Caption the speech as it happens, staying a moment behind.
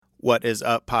What is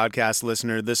up, podcast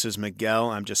listener? This is Miguel.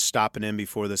 I'm just stopping in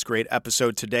before this great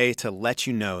episode today to let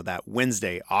you know that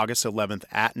Wednesday, August 11th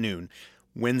at noon,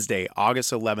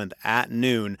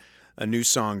 a new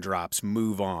song drops,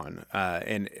 Move On.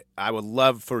 And I would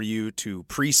love for you to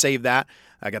pre-save that.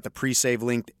 I got the pre-save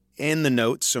link in the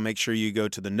notes, so make sure you go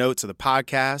to the notes of the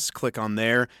podcast, click on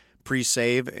there,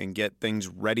 pre-save, and get things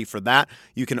ready for that.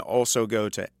 You can also go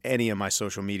to any of my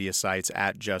social media sites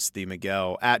at Just the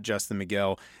Miguel,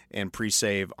 and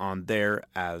pre-save on there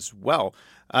as well.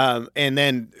 And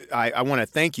then I want to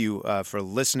thank you for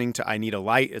listening to I Need a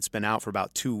Light. It's been out for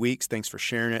about 2 weeks. Thanks for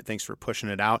sharing it. Thanks for pushing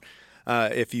it out.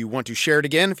 If you want to share it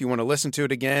again, if you want to listen to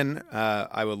it again,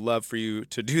 I would love for you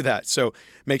to do that. So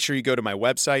make sure you go to my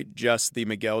website,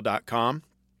 justthemiguel.com,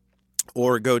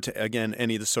 or go to, again,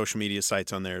 any of the social media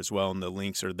sites on there as well, and the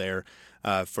links are there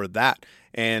for that.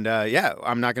 And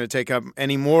I'm not going to take up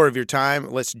any more of your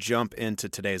time. Let's jump into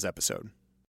today's episode.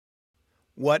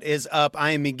 What is up?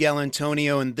 I am Miguel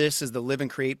Antonio, and this is the Live and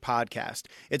Create podcast.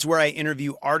 It's where I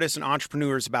interview artists and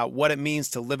entrepreneurs about what it means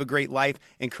to live a great life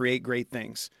and create great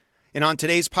things. And on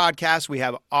today's podcast, we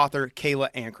have author Kayla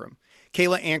Ancrum.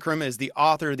 Kayla Ancrum is the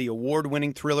author of the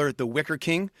award-winning thriller The Wicker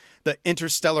King, the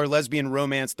interstellar lesbian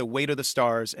romance The Weight of the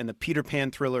Stars, and the Peter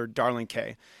Pan thriller Darling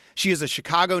K. She is a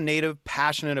Chicago native,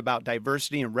 passionate about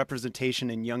diversity and representation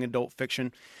in young adult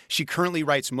fiction. She currently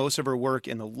writes most of her work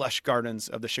in the lush gardens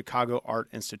of the Chicago Art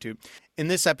Institute. In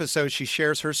this episode, she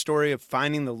shares her story of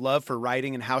finding the love for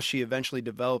writing and how she eventually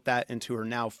developed that into her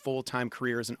now full-time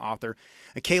career as an author.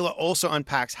 And Kayla also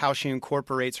unpacks how she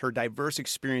incorporates her diverse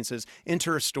experiences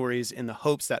into her stories in the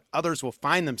hopes that others will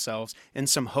find themselves and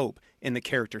some hope in the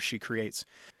character she creates.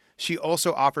 She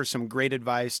also offers some great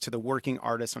advice to the working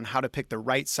artist on how to pick the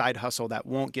right side hustle that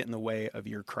won't get in the way of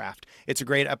your craft. It's a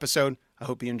great episode. I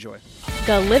hope you enjoy.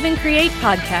 The Live and Create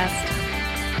podcast.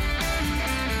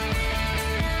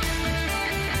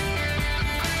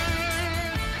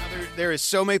 There is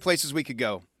so many places we could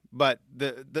go, but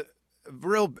the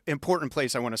real important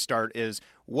place I want to start is,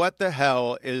 what the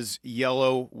hell is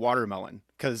yellow watermelon?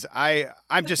 Because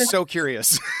I'm just so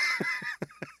curious.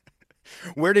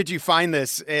 Where did you find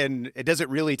this, and does it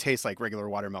really taste like regular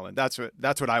watermelon? That's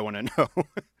what I want to know.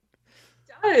 It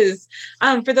does.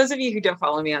 For those of you who don't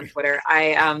follow me on Twitter,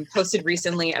 I posted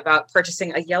recently about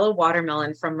purchasing a yellow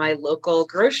watermelon from my local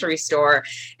grocery store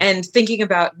and thinking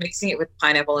about mixing it with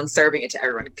pineapple and serving it to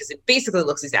everyone because it basically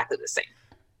looks exactly the same.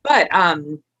 But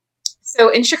so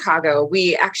in Chicago,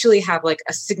 we actually have like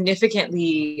a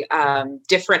significantly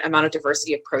different amount of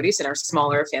diversity of produce in our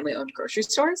smaller family-owned grocery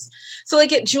stores. So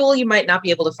like at Jewel, you might not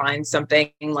be able to find something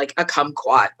like a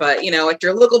kumquat, but at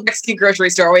your local Mexican grocery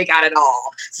store, we got it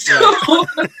all. So,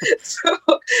 so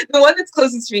the one that's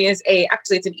closest to me is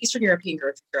it's an Eastern European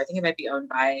grocery store. I think it might be owned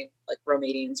by like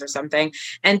Romanians or something.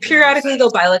 And periodically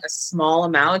they'll buy like a small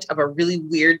amount of a really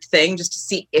weird thing just to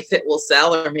see if it will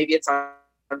sell, or maybe it's on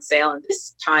sale. And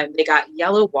this time they got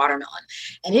yellow watermelon,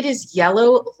 and it is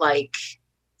yellow like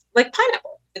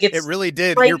pineapple. It really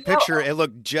did. Your picture, it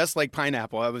looked just like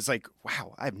pineapple. I was like,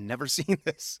 wow, I've never seen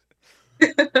this.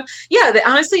 Yeah,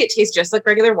 honestly, it tastes just like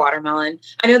regular watermelon.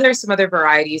 I know there's some other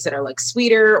varieties that are like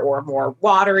sweeter or more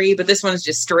watery, but this one's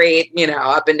just straight,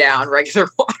 up and down regular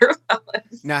watermelon.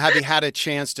 Now, have you had a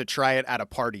chance to try it at a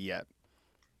party yet?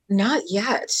 Not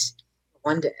yet.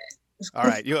 One day. All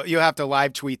right, you'll have to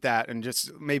live tweet that and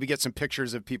just maybe get some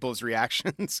pictures of people's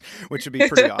reactions, which would be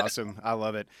pretty awesome. I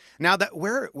love it. Now,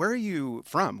 where are you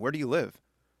from? Where do you live?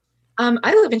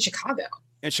 I live in Chicago.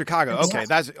 In Chicago. Okay.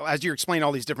 That's, as you explain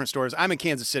all these different stores. I'm in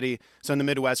Kansas City. So in the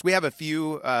Midwest, we have a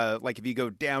few, like if you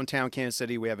go downtown Kansas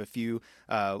City, we have a few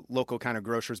local kind of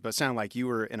grocers, but it sounded like you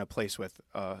were in a place with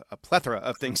a plethora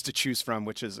of things to choose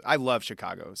from, I love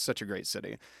Chicago. It's such a great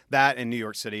city. That and New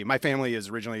York City. My family is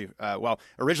originally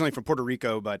from Puerto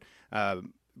Rico, but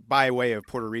by way of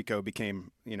Puerto Rico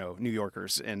became, New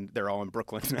Yorkers, and they're all in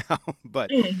Brooklyn now. But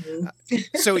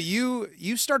so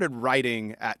you started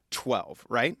writing at 12,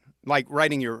 right? Like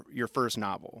writing your first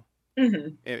novel,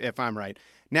 if I'm right.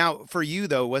 Now, for you,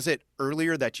 though, was it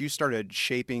earlier that you started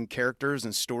shaping characters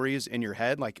and stories in your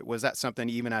head? Like, was that something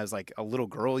even as like a little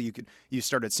girl, you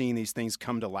started seeing these things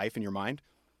come to life in your mind?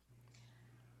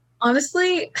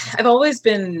 Honestly, I've always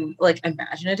been like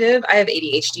imaginative. I have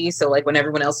ADHD, so like when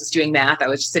everyone else was doing math, I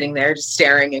was just sitting there just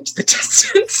staring into the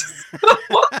distance.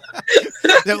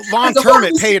 Long term,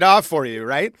 it paid off for you,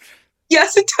 right?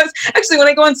 Yes, it does. Actually, when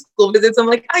I go on school visits, I'm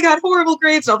like, I got horrible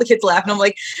grades, and all the kids laugh, and I'm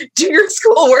like, do your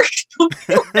schoolwork.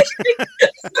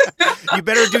 You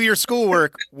better do your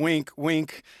schoolwork. Wink,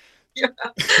 wink. Yeah.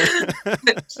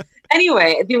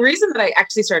 Anyway, the reason that I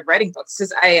actually started writing books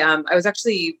is I was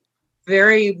actually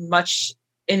very much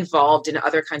involved in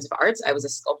other kinds of arts. I was a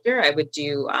sculptor. I would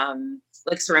do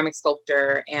like ceramic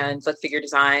sculpture and like figure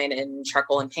design and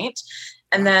charcoal and paint.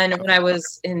 And then when I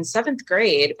was in seventh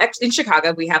grade, in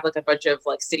Chicago, we have like a bunch of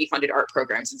like city funded art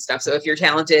programs and stuff. So if you're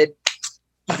talented,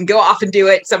 you can go off and do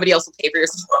it. Somebody else will pay for your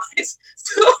supplies.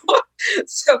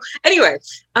 So anyway,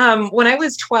 when I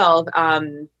was 12, I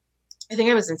think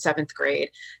I was in seventh grade.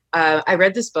 I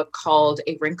read this book called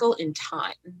A Wrinkle in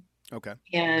Time. Okay.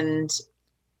 And,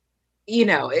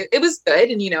 it was good.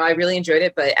 And, I really enjoyed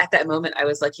it. But at that moment, I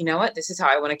was like, you know what? This is how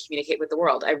I want to communicate with the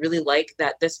world. I really like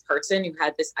that this person who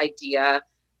had this idea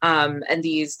and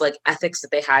these like ethics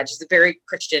that they had. She's a very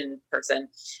Christian person.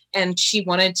 And she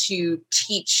wanted to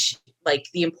teach like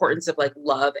the importance of like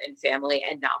love and family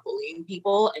and not bullying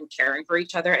people and caring for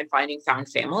each other and finding found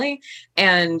family.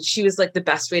 And she was like, the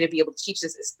best way to be able to teach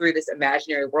this is through this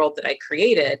imaginary world that I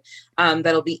created,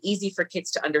 that'll be easy for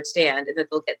kids to understand, and that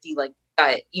they'll get the like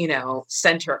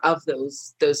center of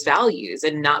those values,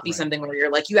 and not be Right. something where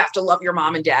you're like, you have to love your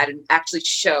mom and dad, and actually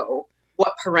show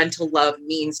what parental love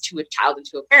means to a child and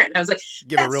to a parent. And I was like,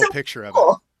 Give a real so picture of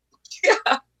cool.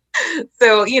 Yeah.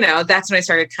 So, that's when I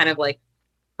started kind of like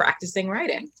practicing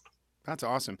writing. That's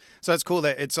awesome. So that's cool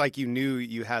that it's like you knew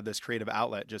you had this creative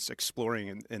outlet, just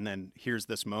exploring, and then here's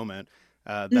this moment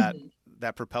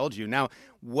that propelled you. Now,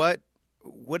 what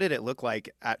did it look like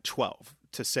at 12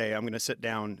 to say, I'm going to sit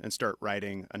down and start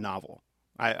writing a novel?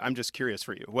 I'm just curious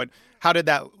for you. How did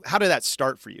that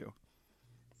start for you?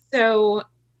 So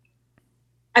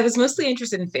I was mostly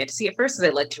interested in fantasy at first,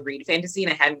 because I like to read fantasy,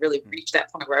 and I hadn't really reached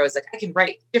that point where I was like, I can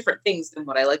write different things than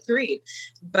what I like to read.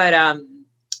 But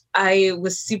I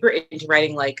was super into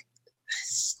writing like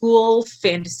school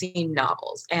fantasy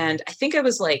novels. And I think I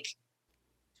was like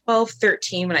 12,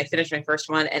 13 when I finished my first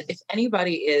one. And if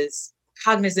anybody is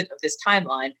cognizant of this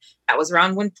timeline, that was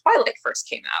around when Twilight first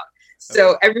came out.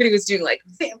 So everybody was doing like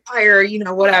vampire,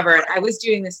 whatever. And I was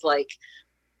doing this like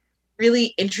really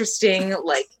interesting,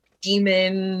 like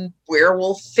demon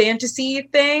werewolf fantasy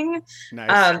thing.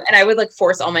 Nice. And I would like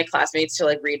force all my classmates to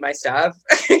like read my stuff.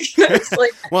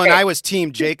 Like, well, and I was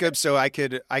team Jacob, so I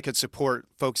could support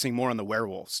focusing more on the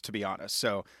werewolves, to be honest.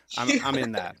 So I'm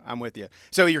in that. I'm with you.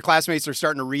 So your classmates are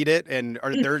starting to read it, and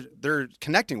they're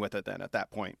connecting with it then at that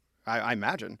point, I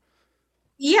imagine.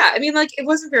 Yeah, I mean, like, it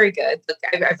wasn't very good.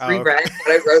 Like, I've reread what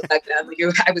I wrote back then. Like,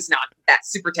 I was not that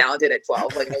super talented at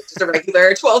 12. Like, I was just a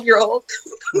regular 12-year-old.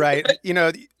 Right.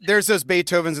 There's those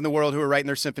Beethovens in the world who are writing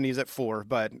their symphonies at 4,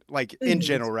 but like in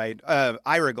general, right?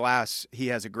 Ira Glass, he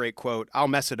has a great quote. I'll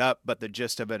mess it up, but the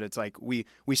gist of it, it's like we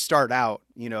start out,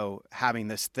 having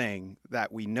this thing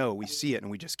that we know, we see it,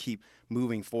 and we just keep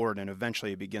moving forward, and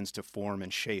eventually it begins to form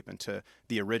and shape into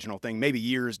the original thing, maybe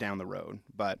years down the road.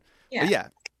 But yeah.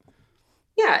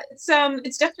 Yeah,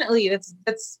 it's definitely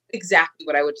that's exactly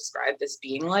what I would describe this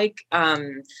being like.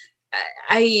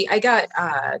 I got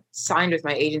signed with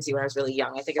my agency when I was really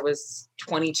young. I think I was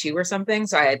 22 or something,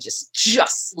 so I had just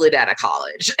slid out of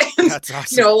college. And, that's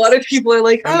awesome. A lot of people are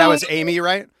like, and that was Amy,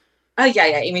 right? Yeah,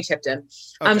 Amy Tipton.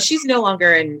 Okay. She's no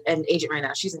longer an agent right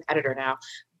now. She's an editor now.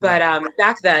 But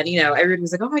back then, everybody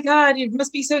was like, oh my God, you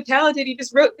must be so talented. You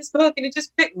just wrote this book and it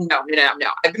just picked. No.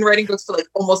 I've been writing books for like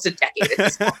almost a decade at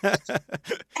this point.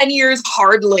 10 years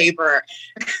hard labor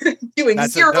doing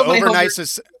zero of my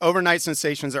overnight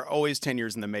sensations are always 10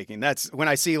 years in the making. That's when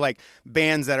I see like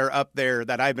bands that are up there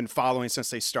that I've been following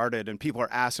since they started, and people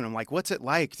are asking them like, what's it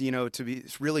like, to be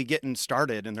really getting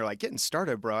started? And they're like, getting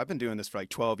started, bro. I've been doing this for like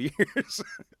 12 years.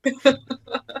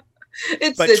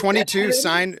 But 22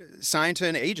 signed to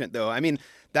an agent, though. I mean,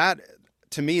 that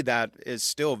to me, that is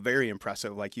still very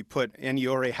impressive. Like you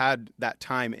already had that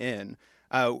time in.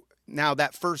 Now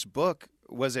that first book,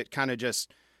 was it kind of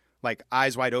just like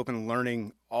eyes wide open,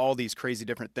 learning all these crazy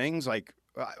different things? Like,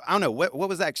 I don't know, what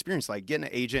was that experience like, getting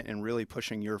an agent and really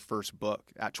pushing your first book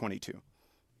at 22?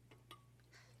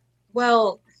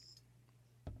 Well,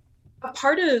 a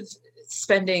part of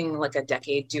spending like a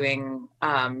decade doing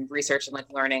research and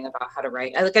like learning about how to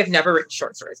write. I've never written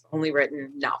short stories, only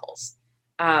written novels.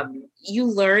 You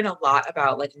learn a lot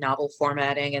about like novel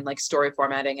formatting and like story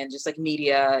formatting and just like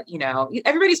media.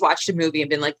 Everybody's watched a movie and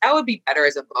been like, that would be better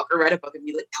as a book, or read a book and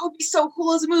be like, that would be so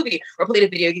cool as a movie, or played a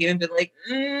video game and been like,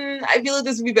 I feel like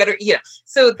this would be better.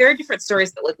 So there are different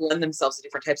stories that like lend themselves to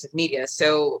different types of media.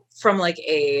 So from like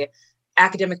a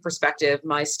academic perspective,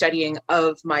 my studying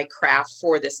of my craft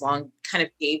for this long kind of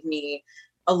gave me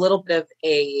a little bit of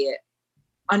a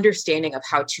understanding of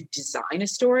how to design a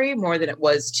story more than it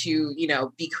was to,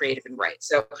 be creative and write.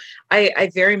 So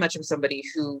I very much am somebody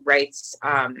who writes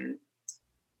kind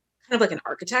of like an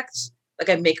architect. Like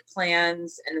I make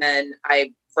plans and then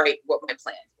I write what my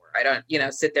plans were. I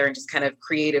don't, sit there and just kind of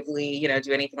creatively,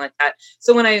 do anything like that.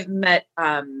 So when I met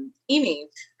Amy,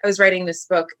 I was writing this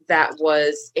book that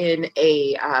was in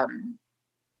a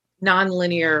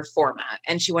non-linear format,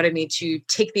 and she wanted me to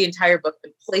take the entire book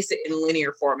and place it in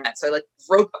linear format. So I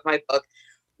wrote up my book,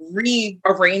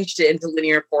 rearranged it into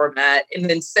linear format, and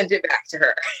then sent it back to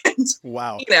her. And,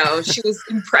 wow. She was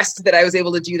impressed that I was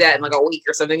able to do that in a week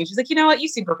or something. And she's like, you know what? You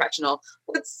seem professional.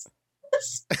 Let's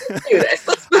do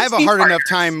this. I have a hard enough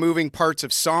time moving parts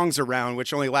of songs around,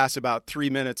 which only lasts about 3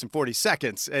 minutes and 40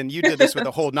 seconds. And you did this with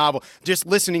the whole novel. Just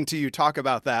listening to you talk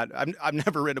about that, I've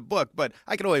never read a book, but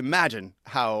I can only imagine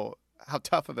how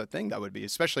tough of a thing that would be,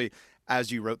 especially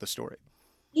as you wrote the story.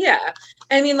 Yeah.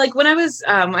 I mean, when I was,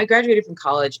 I graduated from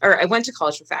college, or I went to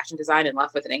college for fashion design and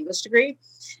left with an English degree.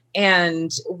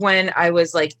 And when I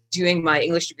was doing my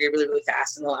English degree really, really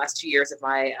fast in the last 2 years of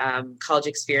my college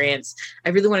experience, I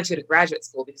really wanted to go to graduate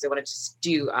school because I wanted to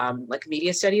do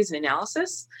media studies and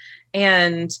analysis.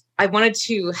 And I wanted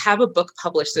to have a book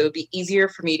published so it would be easier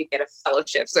for me to get a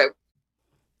fellowship. So.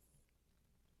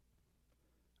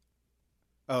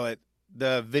 Oh,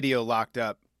 the video locked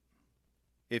up,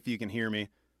 if you can hear me.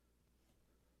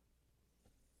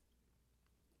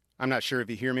 I'm not sure if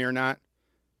you hear me or not.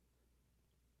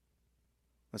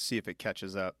 Let's see if it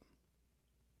catches up.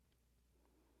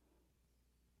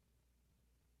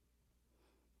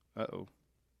 Uh-oh.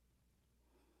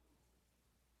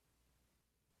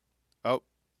 Oh.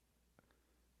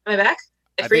 Am I back?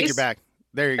 I think you're back.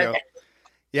 There you go.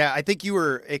 Yeah, I think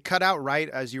it cut out right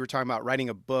as you were talking about writing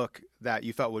a book that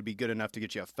you felt would be good enough to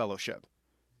get you a fellowship.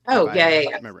 Oh, yeah.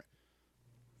 Remember.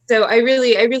 So I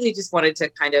really just wanted to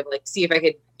kind of see if I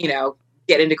could,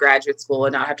 get into graduate school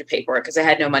and not have to pay for it because I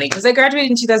had no money, because I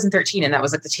graduated in 2013 and that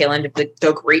was the tail end of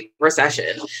the Great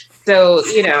Recession. So,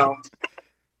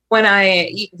 when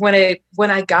I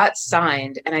got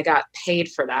signed and I got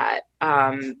paid for that,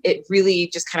 it really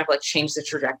just kind of changed the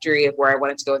trajectory of where I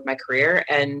wanted to go with my career.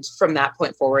 And from that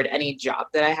point forward, any job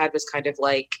that I had was kind of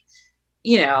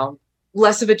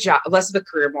less of a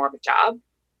career, more of a job.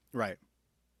 Right.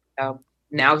 So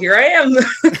now here I am.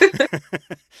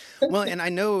 Well, and I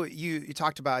know you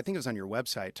talked about, I think it was on your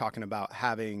website, talking about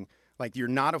having, you're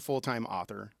not a full-time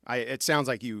author. It sounds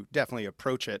like you definitely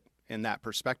approach it in that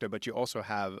perspective, but you also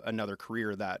have another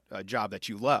career, a job that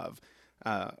you love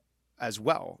as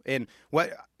well. And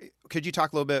could you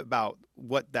talk a little bit about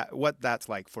what that's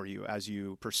like for you as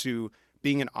you pursue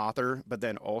being an author, but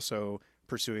then also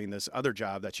pursuing this other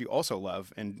job that you also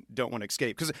love and don't want to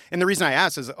escape? And the reason I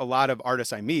ask is a lot of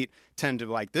artists I meet tend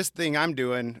to this thing I'm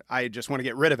doing, I just want to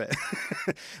get rid of it.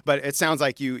 But it sounds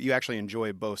like you actually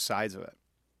enjoy both sides of it.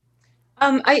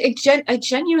 I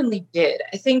genuinely did.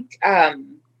 I think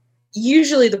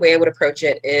usually the way I would approach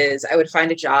it is I would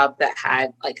find a job that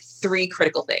had 3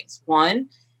 critical things. 1,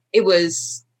 it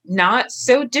was not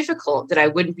so difficult that I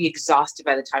wouldn't be exhausted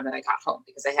by the time that I got home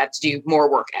because I had to do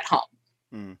more work at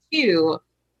home. 2,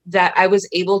 that I was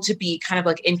able to be kind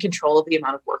of in control of the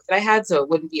amount of work that I had. So it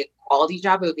wouldn't be a quality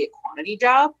job. It would be a quantity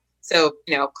job. So,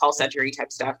 call center type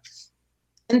stuff.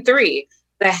 And 3,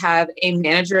 that I have a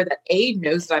manager that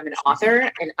knows that I'm an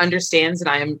author and understands that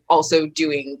I am also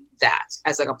doing that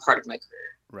as a part of my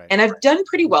career. Right. And I've done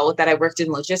pretty well with that. I worked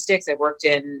in logistics. I worked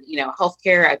in,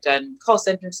 healthcare. I've done call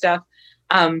center stuff.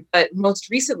 But most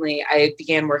recently I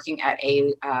began working at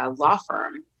a law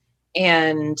firm,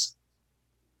 and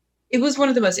it was one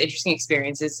of the most interesting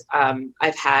experiences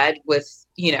I've had with,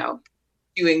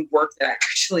 doing work that I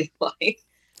actually like.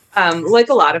 Like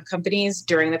a lot of companies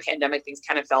during the pandemic, things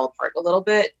kind of fell apart a little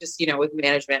bit, just, with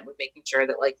management, with making sure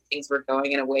that things were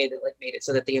going in a way that made it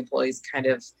so that the employees kind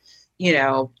of,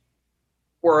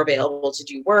 were available to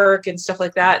do work and stuff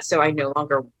like that. So I no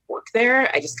longer work there.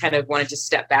 I just kind of wanted to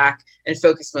step back and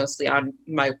focus mostly on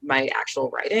my actual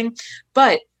writing.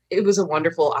 But it was a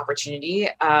wonderful opportunity.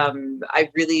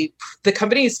 The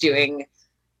company is doing,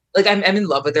 I'm in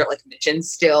love with their mission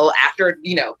still after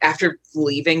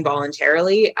leaving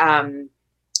voluntarily.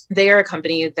 They are a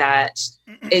company that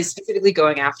is specifically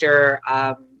going after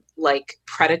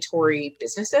predatory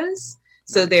businesses.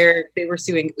 So they were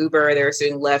suing Uber, they were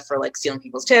suing Lyft for stealing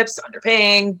people's tips,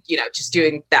 underpaying, just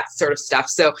doing that sort of stuff.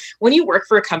 So when you work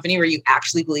for a company where you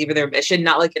actually believe in their mission,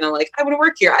 not I want to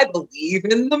work here, I believe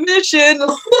in the mission.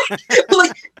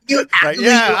 You actually,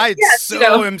 I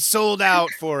am sold out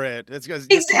for it. It's because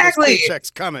exactly paycheck's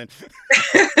coming.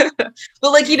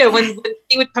 But when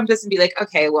they would come to us and be like,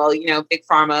 okay, well, Big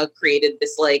Pharma created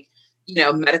this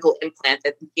medical implant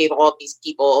that gave all of these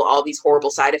people all these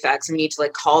horrible side effects, and we need to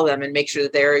call them and make sure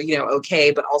that they're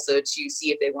okay, but also to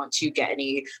see if they want to get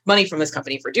any money from this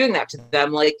company for doing that to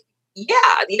them. yeah,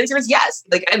 the answer is yes.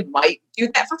 Like, I might do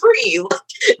that for free. Like,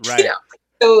 Right.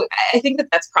 So I think that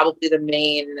that's probably the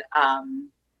main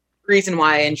reason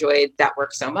why I enjoyed that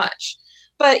work so much.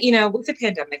 But, with the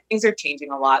pandemic, things are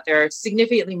changing a lot. There are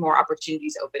significantly more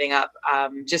opportunities opening up,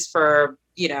 just for,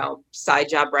 side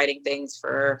job writing things,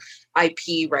 for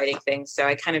IP writing things. So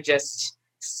I kind of just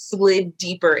slid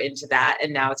deeper into that.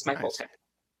 And now it's my full Nice. time.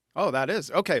 Oh, that is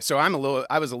okay. So I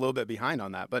was a little bit behind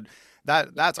on that, but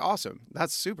that's awesome.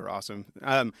 That's super awesome.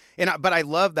 But I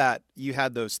love that you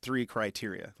had those three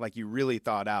criteria. Like you really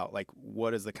thought out, like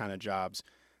what is the kind of jobs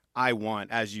I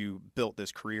want as you built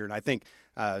this career. And I think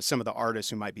some of the artists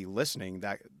who might be listening,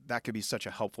 that could be such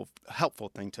a helpful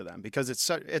thing to them because it's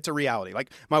a reality.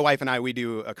 Like my wife and I, we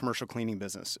do a commercial cleaning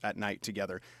business at night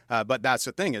together. But that's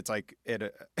the thing. It's like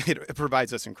it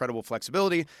provides us incredible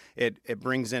flexibility. It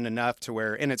brings in enough to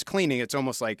where, and it's cleaning. It's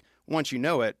almost like once you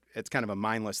know it, it's kind of a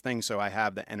mindless thing. So I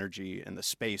have the energy and the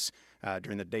space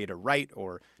during the day to write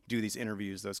or do these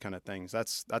interviews, those kind of things.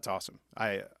 That's awesome.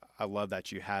 I love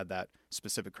that you had that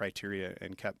specific criteria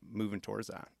and kept moving towards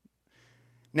that.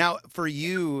 Now, for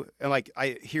you, like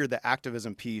I hear the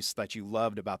activism piece that you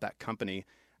loved about that company.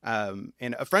 And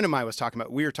a friend of mine was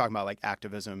we were talking about like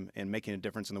activism and making a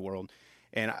difference in the world.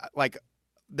 And like,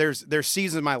 there's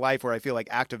seasons in my life where I feel like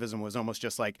activism was almost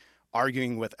just like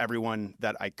arguing with everyone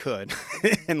that I could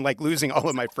and like losing all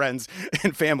of my friends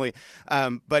and family.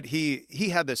 But he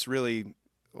had this really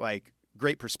like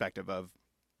great perspective of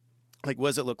like, what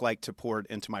does it look like to pour it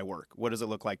into my work? What does it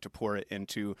look like to pour it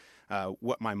into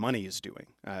what my money is doing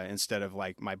instead of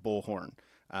like my bullhorn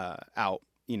out,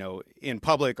 in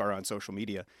public or on social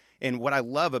media? And what I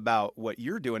love about what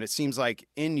you're doing, it seems like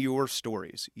in your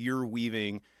stories, you're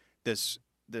weaving this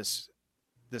this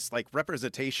like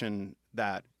representation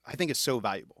that I think is so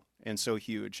valuable and so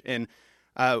huge. And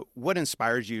what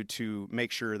inspires you to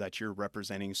make sure that you're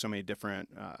representing so many different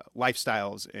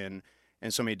lifestyles and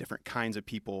so many different kinds of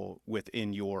people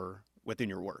within your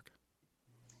work?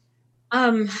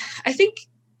 I think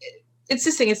it's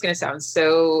this thing. It's going to sound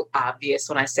so obvious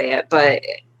when I say it, but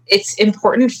it's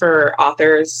important for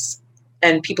authors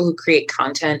and people who create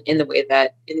content in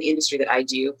the industry that I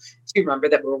do to remember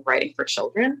that we're writing for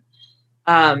children.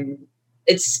 Um,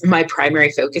 it's my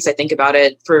primary focus. I think about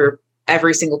it for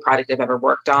every single product I've ever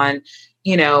worked on.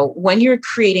 When you're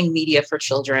creating media for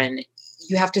children,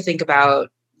 you have to think about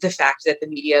the fact that the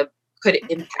media could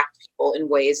impact people in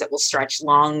ways that will stretch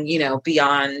long,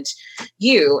 beyond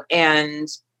you. And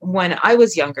when I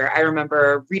was younger, I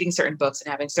remember reading certain books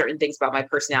and having certain things about my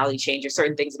personality change, or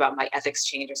certain things about my ethics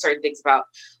change, or certain things about,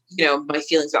 my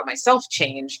feelings about myself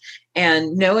change.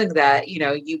 And knowing that, you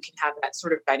can have that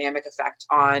sort of dynamic effect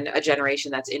on a generation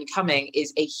that's incoming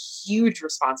is a huge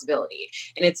responsibility.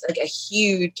 And it's like a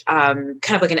huge kind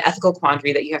of like an ethical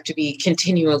quandary that you have to be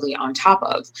continually on top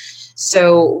of.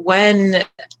 So when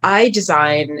I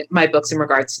design my books in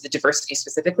regards to the diversity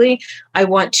specifically, I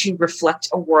want to reflect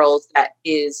a world that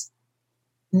is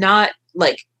not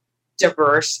like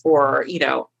diverse or,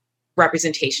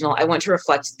 representational. I want to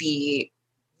reflect the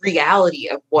reality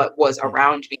of what was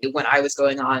around me when I was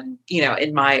going on,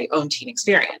 in my own teen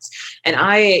experience. And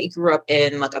I grew up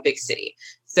in like a big city.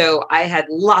 So I had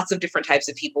lots of different types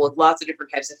of people with lots of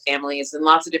different types of families and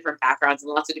lots of different backgrounds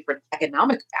and lots of different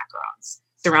economic backgrounds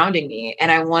surrounding me.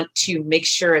 And I want to make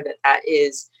sure that that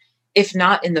is, if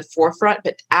not in the forefront,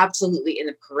 but absolutely in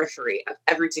the periphery of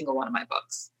every single one of my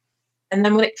books. And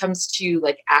then when it comes to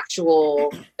like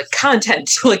actual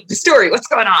content, like the story, what's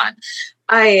going on,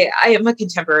 I am a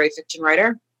contemporary fiction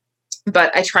writer,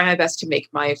 but I try my best to make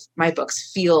my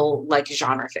books feel like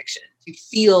genre fiction, to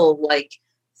feel like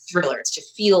thrillers, to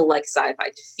feel like sci-fi,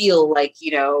 to feel like,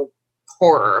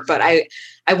 horror. But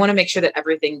I want to make sure that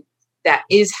everything that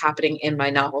is happening in my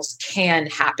novels can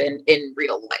happen in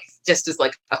real life, just as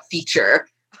like a feature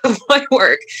of my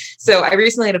work. So I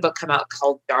recently had a book come out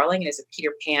called Darling. It's a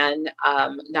Peter Pan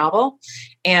novel.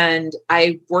 And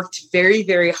I worked very,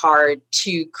 very hard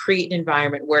to create an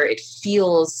environment where it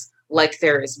feels like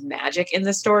there is magic in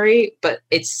the story, but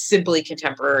it's simply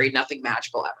contemporary. Nothing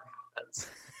magical ever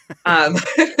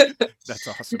happens. That's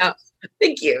awesome. Now,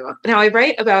 thank you. Now, I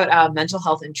write about mental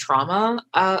health and trauma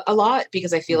a lot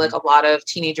because I feel like a lot of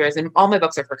teenagers, and all my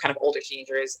books are for kind of older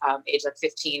teenagers, age like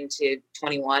 15 to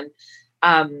 21.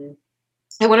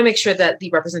 I want to make sure that the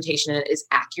representation is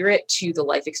accurate to the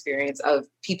life experience of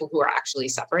people who are actually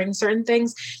suffering certain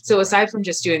things. So aside from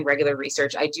just doing regular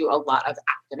research, I do a lot of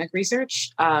academic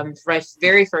research. For my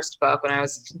very first book, when I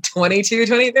was 22,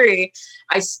 23,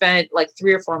 I spent like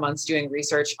 3 or 4 months doing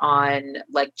research on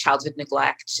like childhood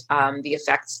neglect, the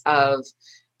effects of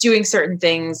doing certain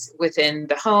things within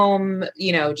the home,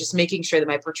 just making sure that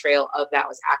my portrayal of that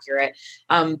was accurate.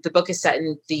 The book is set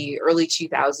in the early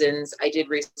 2000s. I did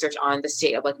research on the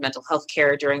state of like mental health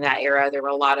care during that era. There were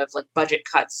a lot of like budget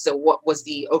cuts. So what was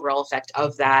the overall effect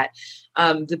of that?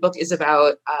 The book is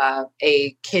about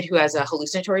a kid who has a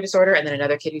hallucinatory disorder, and then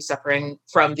another kid who's suffering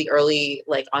from the early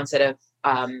like onset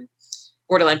of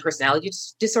borderline personality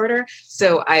disorder.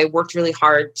 So I worked really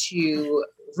hard to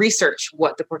research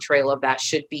what the portrayal of that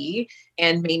should be,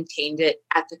 and maintained it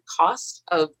at the cost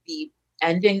of the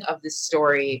ending of the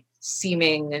story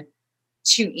seeming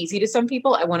too easy to some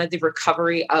people. I wanted the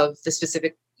recovery of the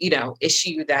specific,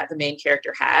 issue that the main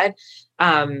character had,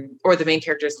 or the main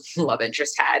character's love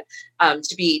interest had,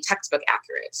 to be textbook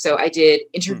accurate. So I did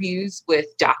interviews with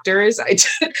doctors. I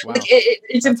did, Wow. it's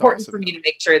That's important awesome. for me to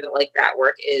make sure that like that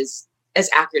work is as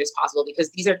accurate as possible,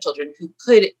 because these are children who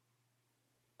could,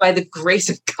 by the grace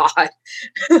of God,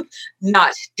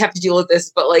 not have to deal with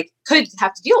this, but like could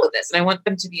have to deal with this. And I want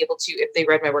them to be able to, if they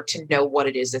read my work, to know what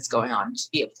it is that's going on, to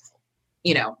be able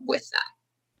to, with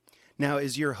that. Now,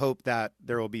 is your hope that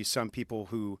there will be some people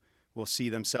who will see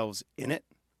themselves in it,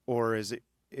 or is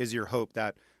your hope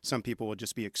that some people will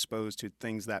just be exposed to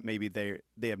things that maybe they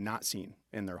have not seen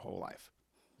in their whole life?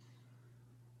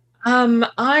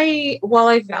 While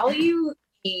I value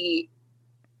the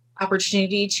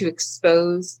opportunity to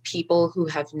expose people who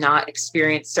have not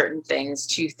experienced certain things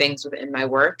to things within my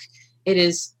work, it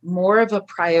is more of a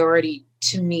priority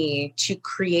to me to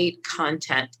create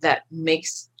content that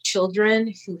makes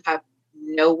children who have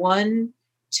no one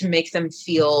to make them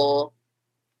feel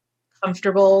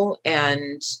comfortable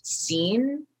and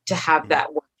seen, to have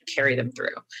that work to carry them through.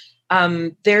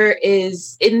 There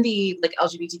is, in the like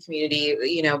LGBT community,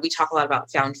 we talk a lot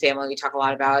about found family. We talk a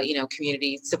lot about,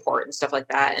 community support and stuff like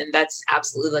that. And that's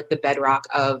absolutely like the bedrock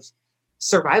of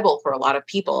survival for a lot of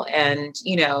people. And,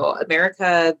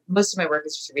 America, most of my work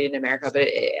is distributed in America, but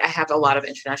I have a lot of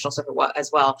international stuff as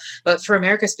well. But for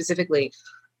America specifically,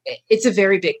 it's a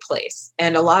very big place,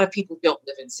 and a lot of people don't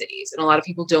live in cities, and a lot of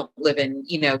people don't live in,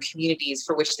 communities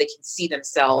for which they can see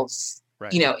themselves,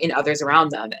 Right. In others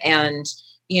around them. And,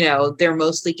 they're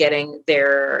mostly getting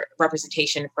their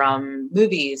representation from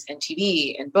movies and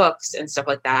TV and books and stuff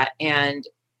like that. And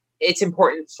it's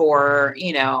important for,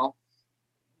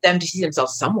 them to see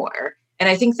themselves somewhere. And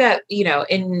I think that,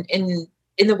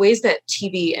 in the ways that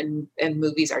TV and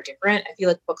movies are different, I feel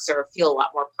like books feel a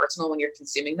lot more personal when you're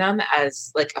consuming them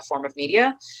as like a form of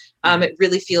media. It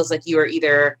really feels like you are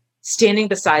either standing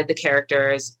beside the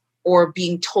characters or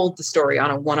being told the story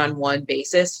on a one-on-one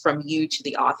basis from you to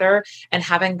the author, and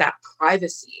having that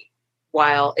privacy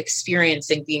while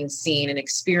experiencing being seen and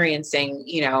experiencing,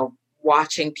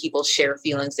 watching people share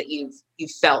feelings that you've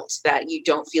felt that you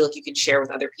don't feel like you can share with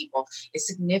other people is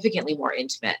significantly more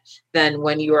intimate than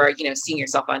when you are, seeing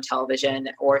yourself on television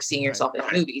or seeing yourself in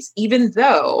movies, even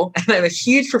though, and I'm a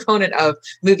huge proponent of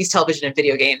movies, television, and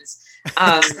video games.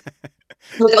 I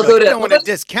don't want to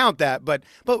discount that, but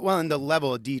well, in the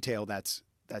level of detail that's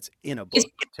in a book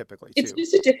typically too. It's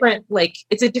just a different,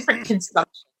 it's a different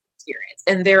consumption experience.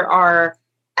 And there are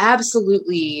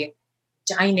absolutely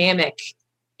dynamic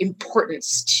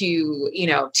importance to,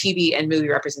 TV and movie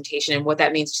representation, and what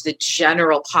that means to the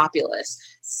general populace,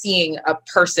 seeing a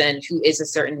person who is a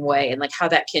certain way, and like how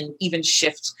that can even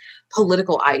shift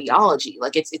political ideology.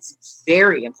 Like it's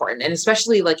very important. And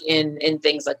especially like in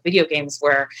things like video games,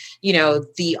 where,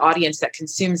 the audience that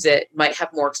consumes it might have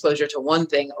more exposure to one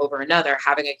thing over another.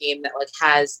 Having a game that like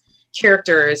has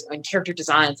characters and character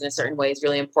designs in a certain way is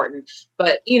really important.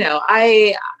 But,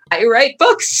 I write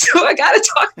books, so I got to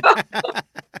talk about them.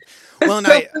 Well, and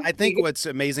I think what's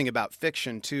amazing about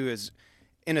fiction too is,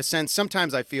 in a sense,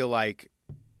 sometimes I feel like,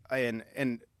 and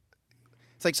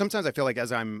it's like sometimes I feel like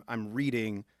as I'm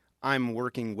reading, I'm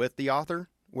working with the author,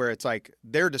 where it's like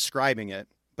they're describing it,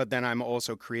 but then I'm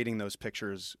also creating those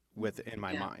pictures within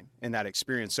my mind in that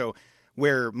experience. So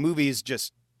where movies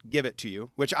just give it to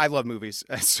you, which I love movies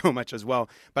so much as well,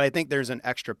 but I think there's an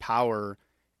extra power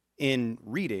in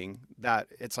reading that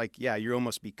it's like, you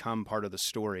almost become part of the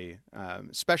story,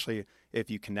 especially if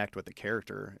you connect with the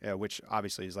character, which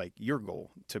obviously is like your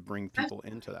goal, to bring people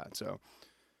into that. So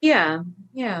Yeah.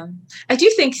 I do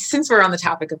think, since we're on the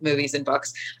topic of movies and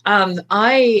books,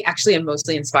 I actually am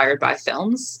mostly inspired by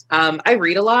films. I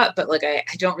read a lot, but like I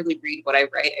don't really read what I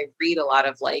write. I read a lot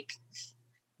of like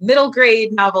middle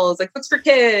grade novels, like books for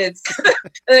kids.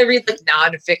 And I read like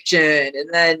nonfiction.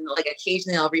 And then like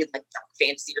occasionally I'll read like dark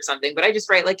fantasy or something, but I just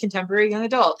write like contemporary young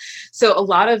adult. So a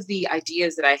lot of the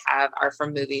ideas that I have are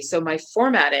from movies. So my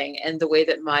formatting and the way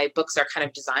that my books are kind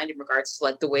of designed in regards to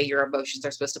like the way your emotions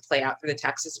are supposed to play out through the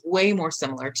text is way more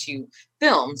similar to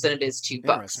films than it is to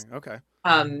books. Okay.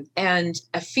 And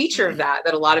a feature of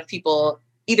that a lot of people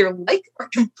either like or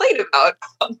complain about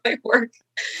my work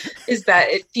is that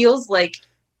it feels like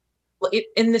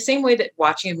in the same way that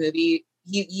watching a movie,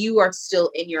 you are still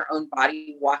in your own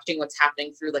body watching what's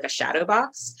happening through like a shadow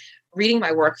box. Reading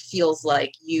my work feels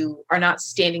like you are not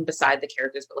standing beside the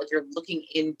characters, but like you're looking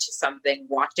into something,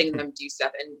 watching them do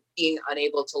stuff and being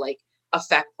unable to like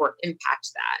affect or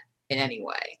impact that in any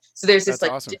way. So there's this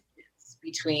like awesome. difference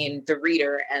between the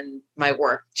reader and my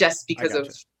work just because of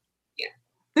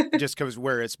just because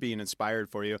where it's being inspired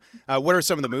for you. What are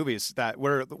some of the movies that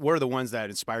what are the ones that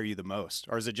inspire you the most,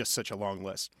 or is it just such a long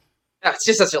list? Oh, it's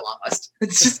just such a long list.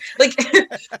 It's just like,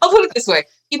 I'll put it this way.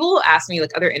 People will ask me,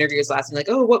 like other interviewers will ask me like,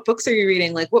 oh, what books are you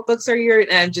reading? Like, what books are you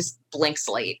reading? And I'm just blank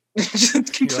slate,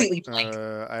 just completely blank.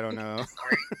 I don't know.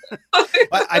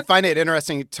 I find it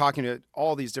interesting talking to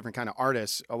all these different kind of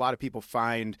artists. A lot of people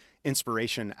find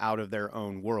inspiration out of their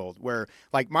own world, where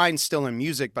like mine's still in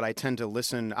music, but I tend to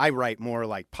listen. I write more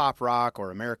like pop rock or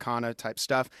Americana type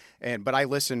stuff. But I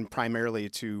listen primarily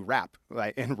to rap,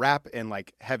 and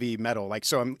like heavy metal. Like,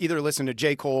 so I'm either listening to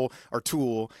J. Cole or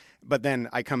Tool, but then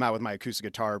I come out with my acoustic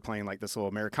guitar playing like this little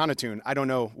Americana tune. I don't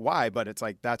know why, but it's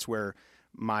like, that's where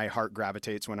my heart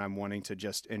gravitates when I'm wanting to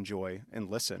just enjoy and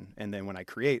listen. And then when I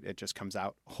create, it just comes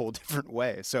out a whole different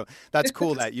way. So that's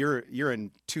cool that you're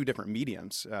in two different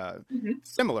mediums,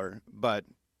 similar, but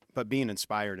being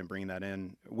inspired and bringing that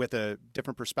in with a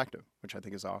different perspective, which I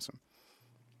think is awesome.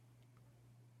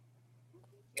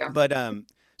 Yeah. But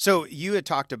so you had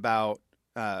talked about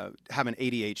having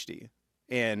ADHD,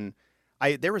 and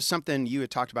there was something you had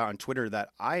talked about on Twitter that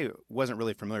I wasn't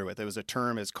really familiar with. It was a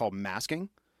term, it's called masking.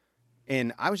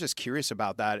 And I was just curious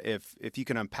about that, if you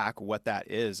can unpack what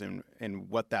that is and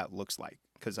what that looks like,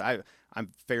 because I'm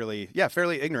fairly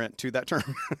ignorant to that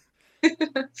term.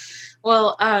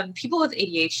 Well, people with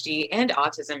ADHD and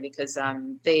autism, because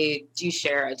they do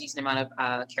share a decent amount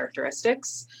of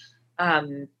characteristics.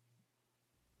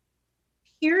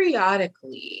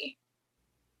 Periodically,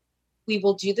 we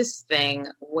will do this thing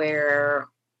where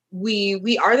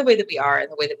we are the way that we are,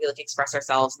 and the way that we like express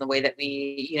ourselves, and the way that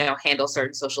we handle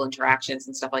certain social interactions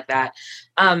and stuff like that.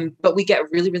 But we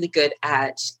get really, really good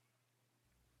at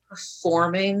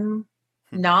performing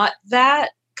not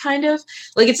that kind of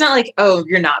like, it's not like, oh,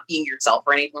 you're not being yourself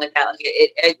or anything like that. Like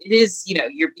it is,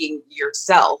 you're being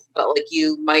yourself, but like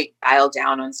you might dial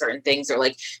down on certain things or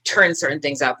like turn certain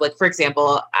things up. Like, for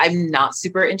example, I'm not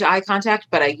super into eye contact,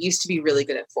 but I used to be really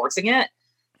good at forcing it.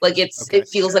 Like it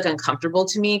feels like uncomfortable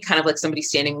to me, kind of like somebody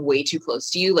standing way too close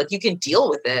to you. Like you can deal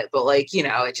with it, but like,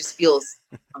 it just feels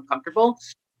uncomfortable.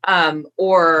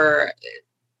 Or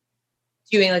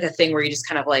doing like a thing where you just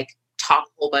kind of like talk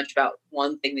a whole bunch about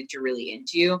one thing that you're really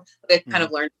into. Like I kind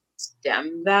of learned to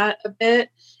stem that a bit.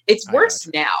 It's worse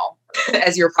now,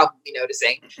 as you're probably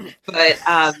noticing. But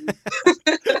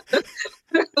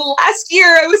last year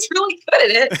I was really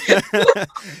good at it.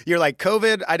 You're like,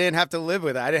 COVID, I didn't have to live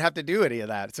with it. I didn't have to do any of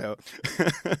that. So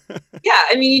yeah,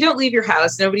 I mean, you don't leave your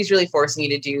house. Nobody's really forcing you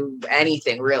to do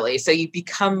anything really. So you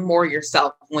become more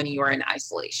yourself when you are in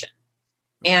isolation.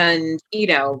 And,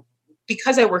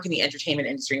 because I work in the entertainment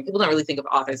industry, and people don't really think of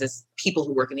authors as people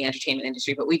who work in the entertainment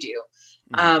industry, but we do.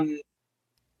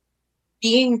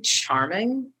 Being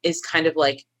charming is kind of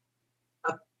like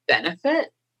a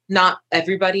benefit. Not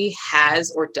everybody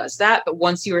has or does that, but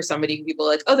once you are somebody, people are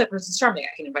like, oh, that person's charming,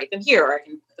 I can invite them here, or I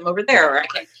can put them over there, or I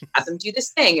can have them do this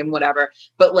thing and whatever.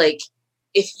 But like,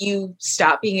 if you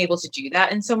stop being able to do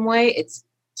that in some way, it's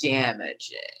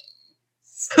damaging.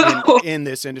 In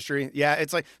this industry. Yeah.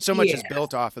 It's like so much is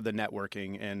built off of the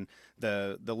networking and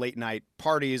the late night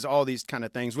parties, all these kind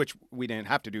of things, which we didn't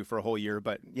have to do for a whole year,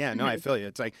 but yeah, no, I feel you.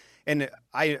 It's like, and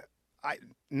I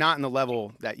not in the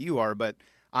level that you are, but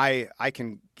I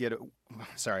can get,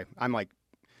 sorry, I'm like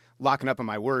locking up on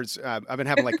my words. I've been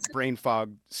having like brain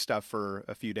fog stuff for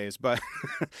a few days, but,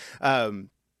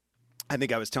 I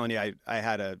think I was telling you, I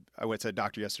went to a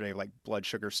doctor yesterday, like blood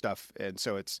sugar stuff. And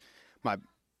so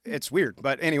it's weird,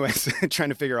 but anyways, trying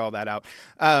to figure all that out.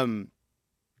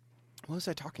 What was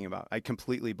I talking about? I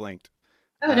completely blanked.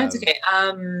 Oh, that's okay.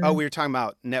 We were talking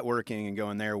about networking and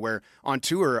going there, where on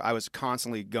tour, I was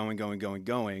constantly going,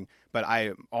 but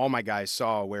all my guys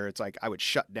saw where it's like, I would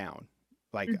shut down.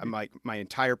 Like I'm like my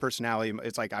entire personality.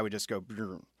 It's like, I would just go,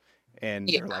 and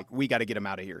Yeah. they're like, we got to get him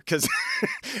out of here. Cause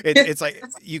it's like,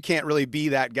 you can't really be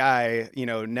that guy,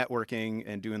 networking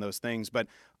and doing those things. But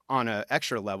on an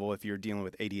extra level, if you're dealing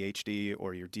with ADHD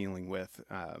or you're dealing with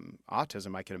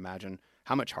autism, I can imagine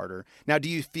how much harder. Now, do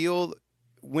you feel,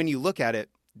 when you look at it,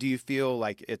 do you feel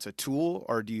like it's a tool,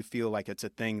 or do you feel like it's a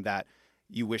thing that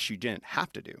you wish you didn't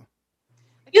have to do?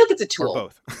 I feel like it's a Or tool.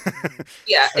 both?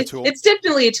 Yeah, A tool? it's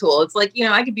definitely a tool. It's like,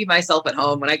 I could be myself at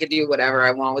home and I could do whatever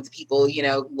I want with the people,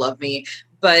 who love me.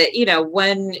 But,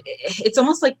 when it's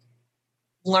almost like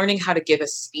learning how to give a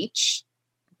speech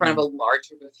in front of a large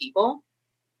group of people,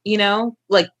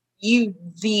 like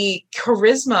the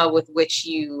charisma with which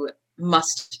you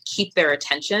must keep their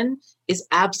attention is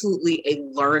absolutely a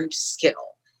learned skill.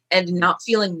 And not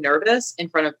feeling nervous in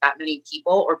front of that many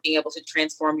people, or being able to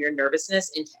transform your nervousness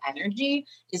into energy,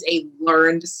 is a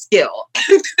learned skill.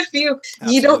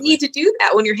 you don't need to do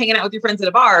that when you're hanging out with your friends at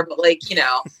a bar, but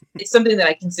it's something that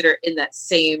I consider in that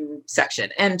same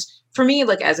section. And for me,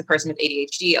 like as a person with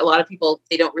ADHD, a lot of people,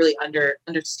 they don't really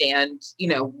understand,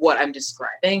 what I'm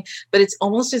describing, but it's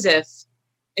almost as if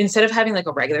instead of having like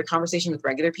a regular conversation with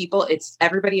regular people, it's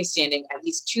everybody is standing at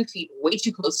least 2 feet way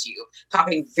too close to you,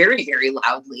 talking very, very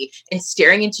loudly and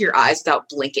staring into your eyes without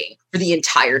blinking for the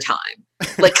entire time.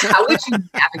 Like, how would you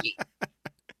navigate?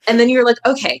 And then you're like,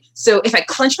 okay, so if I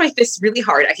clench my fists really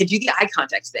hard, I could do the eye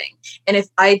contact thing. And if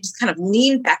I just kind of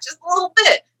lean back just a little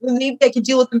bit, then maybe I can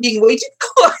deal with them being way too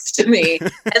close to me.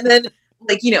 And then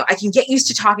I can get used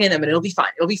to talking to them and it'll be fine.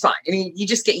 It'll be fine. I mean, you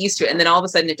just get used to it. And then all of a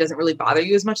sudden it doesn't really bother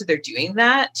you as much that they're doing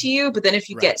that to you. But then if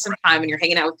you get some time and you're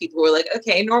hanging out with people who are like,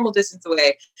 okay, normal distance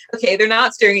away. Okay, they're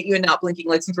not staring at you and not blinking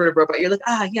like some sort of robot. You're like,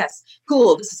 yes,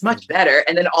 cool. This is much better.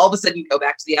 And then all of a sudden you go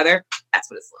back to the other.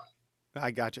 That's what it's like. I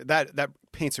got you. That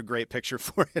paints a great picture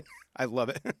for it. I love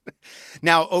it.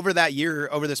 Now, over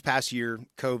this past year,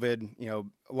 COVID, a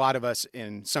lot of us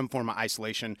in some form of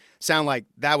isolation, sound like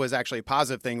that was actually a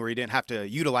positive thing where you didn't have to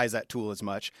utilize that tool as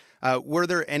much. Was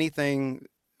there anything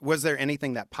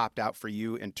that popped out for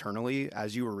you internally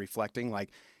as you were reflecting? Like,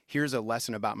 here's a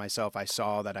lesson about myself I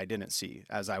saw that I didn't see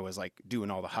as I was like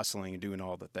doing all the hustling and doing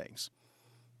all the things.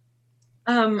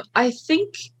 I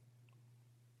think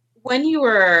when you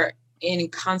are in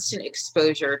constant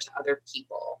exposure to other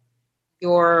people,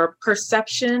 your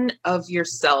perception of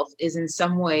yourself is in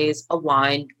some ways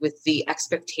aligned with the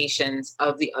expectations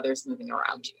of the others moving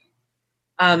around you.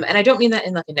 And I don't mean that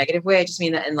in like a negative way. I just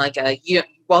mean that in like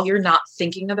while you're not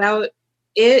thinking about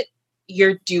it,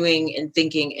 you're doing and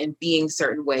thinking and being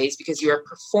certain ways because you are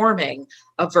performing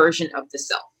a version of the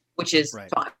self, which is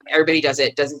fine. Everybody does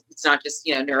it. It's not just,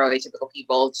 neuroatypical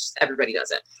people. Just everybody does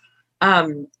it.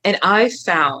 And I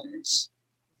found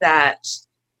that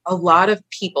a lot of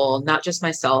people, not just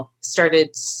myself,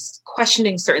 started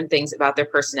questioning certain things about their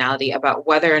personality, about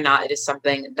whether or not it is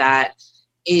something that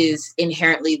is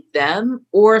inherently them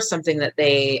or something that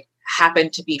they happen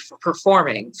to be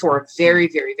performing for a very,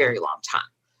 very, very long time.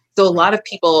 So a lot of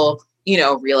people,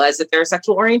 realized that their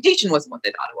sexual orientation wasn't what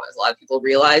they thought it was. A lot of people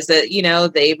realized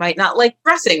that, they might not like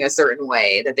dressing a certain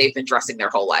way that they've been dressing their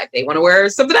whole life. They want to wear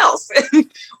something else.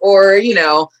 Or,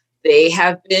 they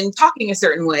have been talking a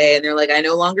certain way and they're like, I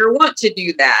no longer want to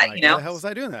do that. Like, how the hell was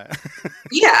I doing that?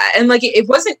 Yeah. And like, it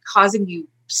wasn't causing you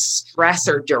stress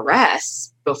or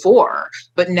duress before,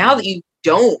 but now that you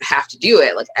don't have to do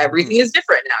it, like everything is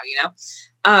different now,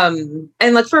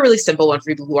 and like for a really simple one for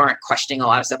people who aren't questioning a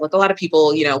lot of stuff, like a lot of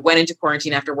people, went into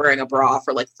quarantine after wearing a bra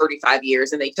for like 35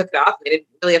 years and they took it off. They didn't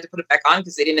really have to put it back on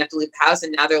because they didn't have to leave the house.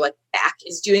 And now they're like back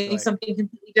is doing something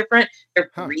completely different. They're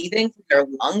breathing from their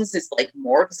lungs is like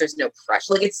more because there's no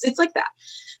pressure. Like it's like that.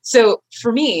 So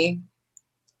for me,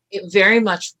 it very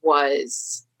much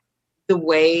was the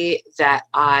way that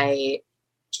I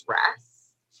dress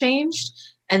changed.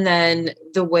 And then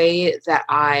the way that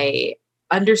I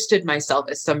understood myself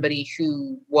as somebody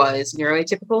who was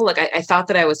neuroatypical. Like I thought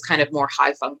that I was kind of more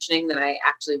high functioning than I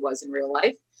actually was in real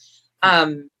life.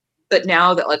 But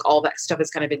now that like all that stuff has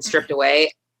kind of been stripped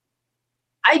away,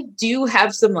 I do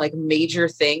have some like major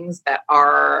things that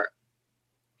are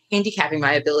handicapping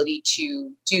my ability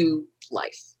to do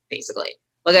life, basically.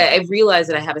 Like I realize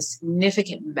that I have a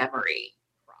significant memory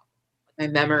problem. My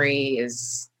memory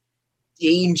is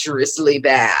dangerously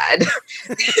bad.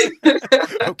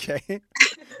 Okay.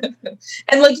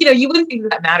 And like, you wouldn't think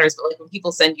that matters, but like when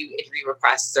people send you interview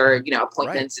requests or,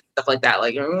 appointments and stuff like that,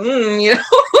 like,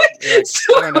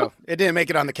 So, I don't know. It didn't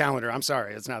make it on the calendar. I'm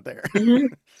sorry. It's not there.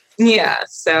 Yeah.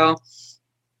 So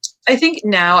I think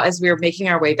now as we're making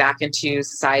our way back into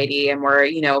society and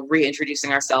we're,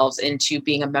 reintroducing ourselves into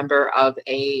being a member of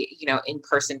a,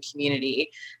 in-person community,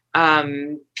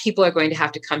 people are going to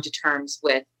have to come to terms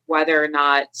with whether or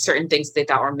not certain things they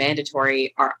thought were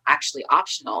mandatory are actually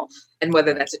optional, and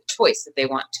whether that's a choice that they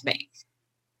want to make.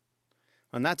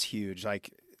 And that's huge.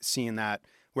 Like seeing that,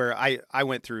 where I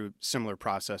went through similar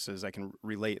processes, I can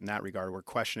relate in that regard. We're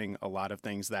questioning a lot of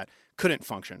things that couldn't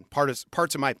function. Parts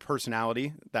of my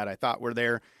personality that I thought were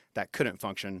there that couldn't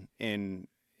function in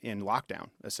lockdown,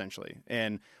 essentially.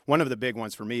 And one of the big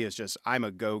ones for me is just I'm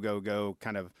a go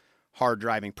kind of hard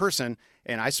driving person,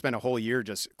 and I spent a whole year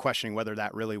just questioning whether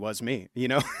that really was me.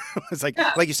 It's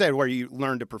like you said, where you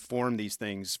learn to perform these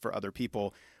things for other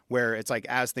people, where it's like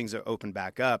as things are open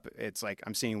back up, it's like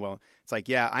I'm seeing, well, it's like,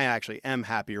 yeah, I actually am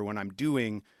happier when I'm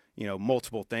doing,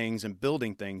 multiple things and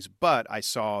building things, but I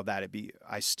saw that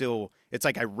it's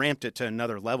like I ramped it to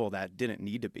another level that didn't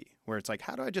need to be, where it's like,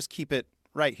 how do I just keep it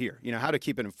right here? How to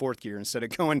keep it in fourth gear instead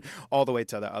of going all the way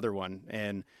to the other one.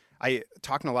 And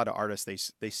talking to a lot of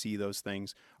artists, they see those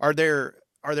things. Are there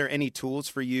any tools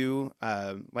for you,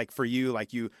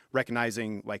 like you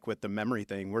recognizing, like with the memory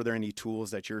thing, were there any tools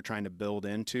that you're trying to build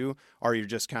into, or you're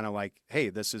just kind of like, hey,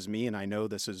 this is me and I know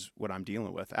this is what I'm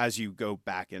dealing with as you go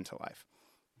back into life?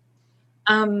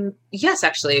 Yes,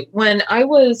 actually, when I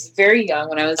was very young,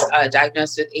 when I was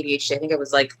diagnosed with ADHD, I think I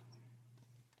was like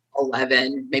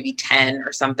 11, maybe 10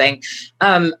 or something.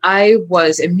 I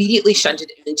was immediately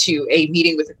shunted into a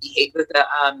meeting with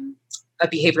a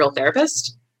behavioral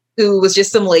therapist, who was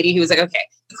just some lady who was like, okay,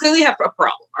 you clearly have a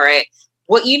problem. All right.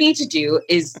 What you need to do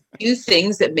is do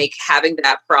things that make having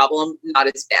that problem not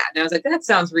as bad. And I was like, that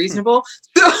sounds reasonable.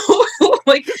 So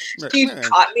like she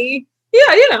taught me,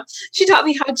 she taught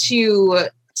me how to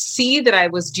see that I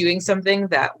was doing something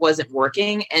that wasn't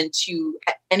working, and to,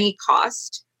 at any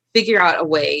cost, figure out a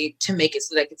way to make it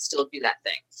so that I could still do that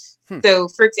thing. So,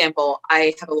 for example,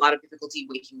 I have a lot of difficulty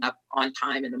waking up on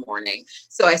time in the morning.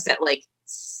 So I set like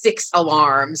 6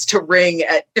 alarms to ring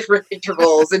at different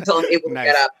intervals until I'm able to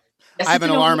get up. I have an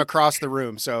alarm across the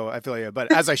room, so I feel you.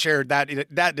 But as I shared, that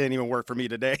didn't even work for me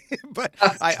today. But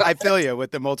I feel you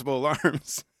with the multiple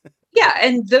alarms. Yeah,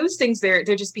 and those things, they're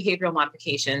just behavioral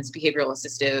modifications, behavioral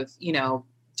assistive,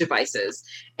 devices.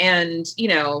 And,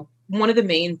 one of the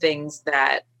main things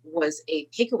that was a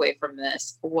takeaway from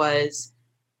this was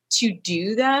to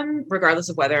do them regardless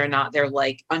of whether or not they're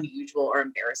like unusual or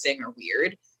embarrassing or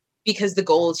weird, because the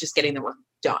goal is just getting the work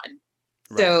done.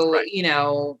 Right,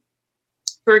 so,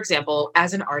 for example,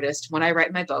 as an artist, when I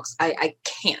write my books, I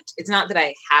can't. It's not that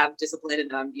I have discipline in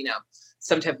them,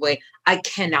 some type of way. I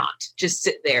cannot just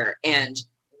sit there and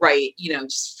write,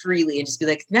 just freely and just be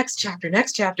like, next chapter,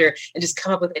 and just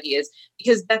come up with ideas,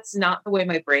 because that's not the way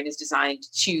my brain is designed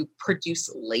to produce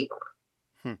labor.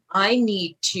 I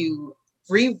need to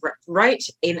rewrite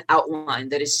an outline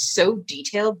that is so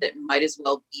detailed that it might as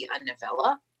well be a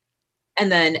novella.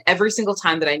 And then every single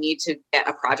time that I need to get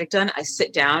a project done, I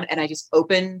sit down and I just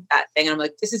open that thing and I'm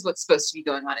like, this is what's supposed to be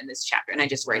going on in this chapter. And I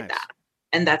just write that.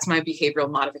 And that's my behavioral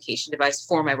modification device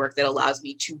for my work that allows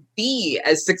me to be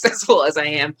as successful as I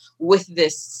am with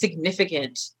this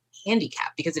significant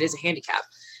handicap, because it is a handicap.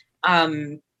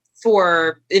 In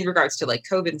regards to like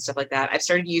COVID and stuff like that, I've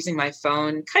started using my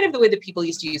phone kind of the way that people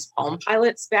used to use Palm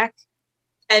Pilots back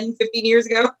 10, 15 years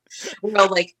ago, where I'll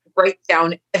like write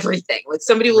down everything. Like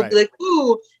somebody will be like,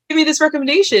 ooh, give me this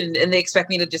recommendation. And they expect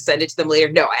me to just send it to them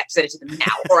later. No, I have to send it to them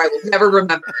now, or I will never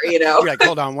remember, You're like,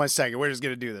 hold on 1 second. We're just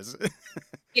going to do this.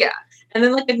 Yeah. And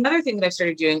then like another thing that I've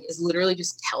started doing is literally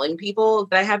just telling people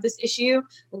that I have this issue.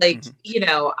 Like,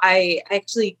 I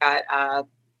actually got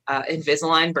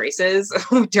Invisalign braces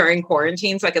during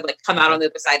quarantine, so I could like come out on the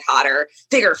other side hotter,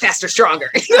 bigger, faster, stronger.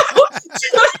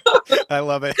 I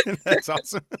love it. That's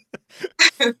awesome.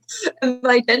 And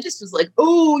my dentist was like,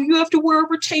 oh, you have to wear a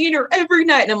retainer every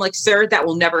night. And I'm like, sir, that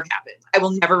will never happen. I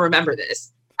will never remember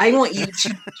this. I want you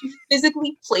to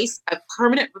physically place a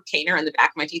permanent retainer in the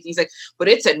back of my teeth. And he's like, but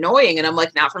it's annoying. And I'm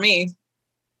like, not for me.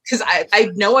 Because I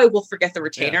know I will forget the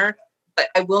retainer, but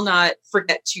I will not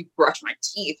forget to brush my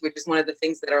teeth, which is one of the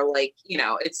things that are like,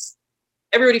 it's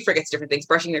everybody forgets different things.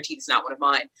 Brushing their teeth is not one of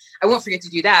mine. I won't forget to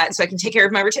do that, so I can take care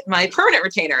of my permanent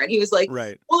retainer. And he was like,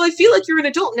 well, I feel like you're an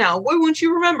adult now. Why won't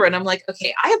you remember? And I'm like,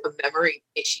 okay, I have a memory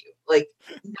issue. Like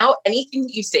now anything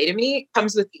that you say to me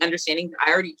comes with the understanding that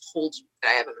I already told you that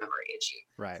I have a memory issue.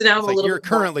 Right. So now I'm you're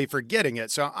currently forgetting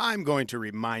it, so I'm going to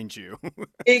remind you.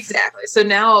 Exactly. So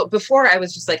now, before I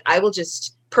was just like, I will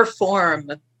just perform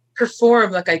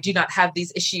like I do not have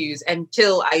these issues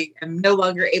until I am no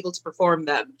longer able to perform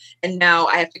them. And now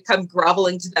I have to come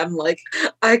groveling to them like,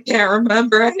 I can't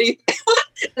remember anything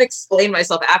and explain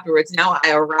myself afterwards. Now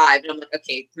I arrive and I'm like,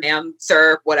 okay, ma'am,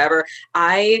 sir, whatever.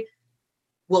 I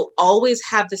will always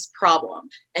have this problem,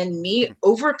 and me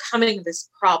overcoming this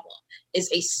problem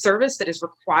is a service that is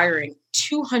requiring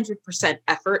 200%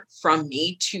 effort from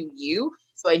me to you.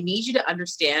 So I need you to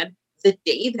understand the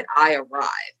day that I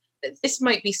arrive, that this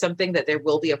might be something that there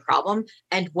will be a problem.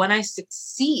 And when I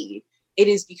succeed, it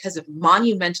is because of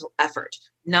monumental effort,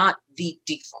 not the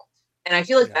default. And I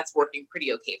feel like that's working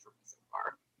pretty okay for me so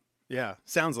far. Yeah,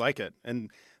 sounds like it.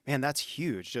 And man, that's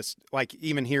huge. Just like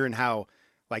even hearing how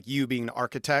like you being an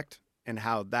architect and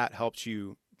how that helps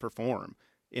you perform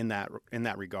in that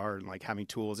regard, and like having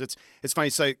tools. It's funny,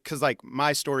 so because like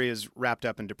my story is wrapped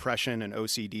up in depression and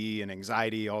OCD and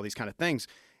anxiety, all these kind of things,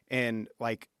 and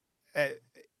like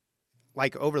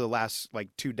over the last like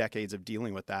 2 decades of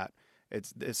dealing with that,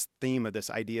 it's this theme of this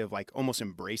idea of like almost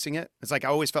embracing it. It's like I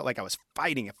always felt like I was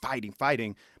fighting,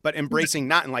 but embracing,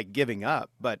 not in like giving up,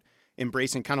 but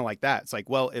embracing kind of like that. It's like,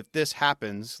 well, if this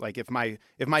happens, like if my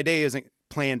day isn't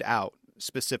planned out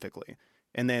specifically,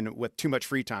 and then with too much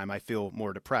free time, I feel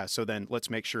more depressed. So then let's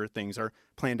make sure things are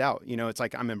planned out. You know, it's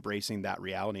like I'm embracing that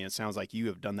reality. And it sounds like you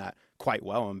have done that quite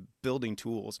well in building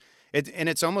tools. And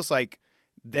it's almost like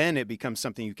then it becomes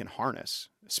something you can harness,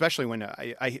 especially when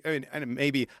and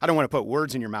maybe I don't want to put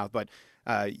words in your mouth, but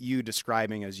you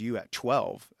describing as you at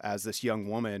 12 as this young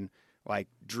woman, like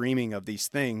dreaming of these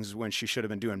things when she should have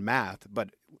been doing math. But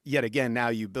yet again, now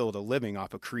you build a living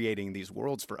off of creating these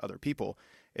worlds for other people.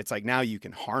 It's like now you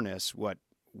can harness what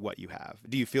you have.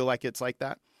 Do you feel like it's like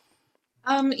that?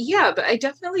 Yeah, but I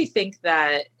definitely think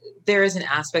that there is an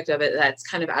aspect of it that's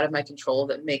kind of out of my control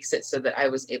that makes it so that I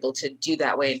was able to do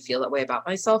that way and feel that way about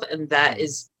myself. And that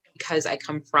is because I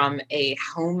come from a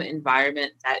home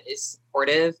environment that is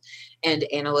supportive and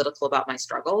analytical about my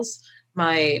struggles.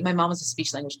 My mom is a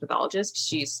speech language pathologist.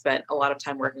 She's spent a lot of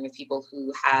time working with people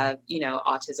who have,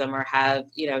 autism or have,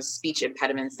 speech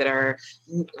impediments that are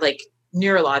like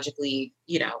neurologically,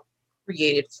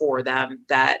 created for them,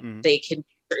 that they can do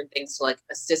certain things to like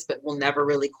assist, but will never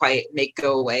really quite make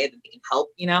go away, that they can help,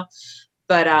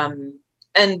 but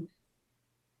and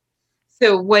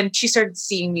so when she started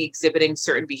seeing me exhibiting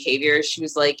certain behaviors, she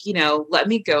was like, let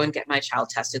me go and get my child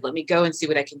tested. Let me go and see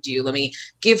what I can do. Let me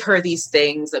give her these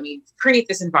things. Let me create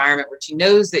this environment where she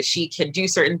knows that she can do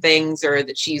certain things, or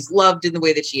that she's loved in the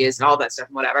way that she is, and all that stuff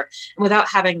and whatever. And without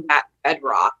having that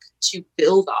bedrock to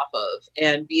build off of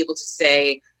and be able to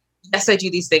say, yes, I do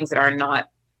these things that are not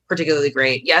particularly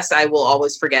great. Yes, I will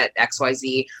always forget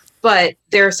XYZ, but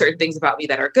there are certain things about me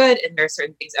that are good, and there are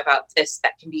certain things about this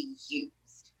that can be used.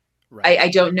 Right. I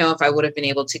don't know if I would have been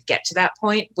able to get to that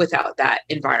point without that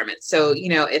environment. So,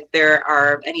 if there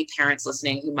are any parents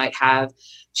listening who might have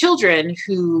children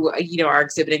who, are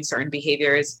exhibiting certain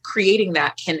behaviors, creating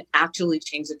that can actually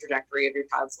change the trajectory of your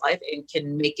child's life and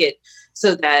can make it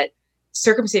so that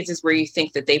circumstances where you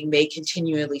think that they may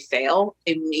continually fail,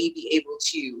 they may be able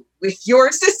to, with your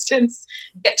assistance,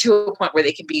 get to a point where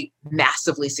they can be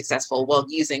massively successful while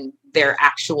using their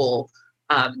actual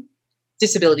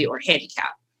disability or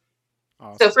handicap.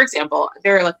 Awesome. So, for example,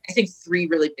 there are, I think, 3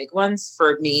 really big ones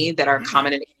for me that are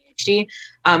common in ADHD.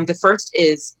 The first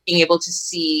is being able to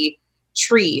see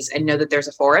trees and know that there's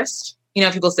a forest.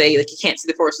 People say like you can't see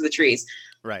the forest for the trees.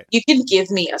 Right. You can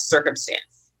give me a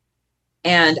circumstance,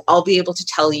 and I'll be able to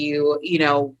tell you,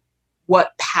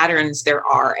 what patterns there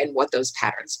are and what those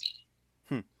patterns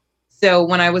mean. So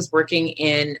when I was working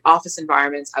in office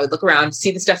environments, I would look around,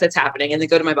 see the stuff that's happening, and then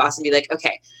go to my boss and be like,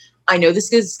 okay, I know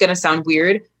this is going to sound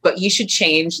weird, but you should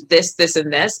change this, this,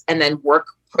 and this, and then work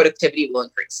productivity will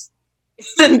increase.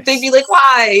 And they'd be like,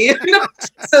 why?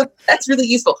 So that's really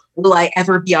useful. Will I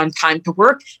ever be on time to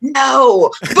work?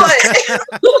 No,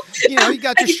 but you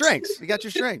got your strengths. You got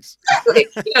your strengths. Exactly.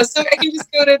 So I can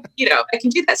just go to, I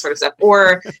can do that sort of stuff,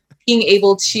 or being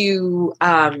able to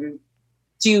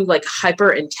do like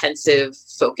hyper intensive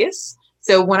focus.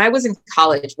 So when I was in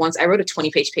college, once I wrote a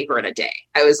 20-page paper in a day.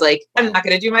 I was like, I'm not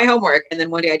going to do my homework. And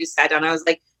then one day I just sat down. I was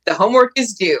like, the homework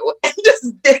is due. And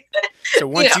just did it. So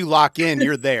once you lock in,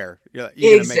 you're there. You're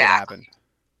going to make it happen.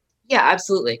 Yeah,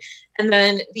 absolutely. And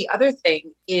then the other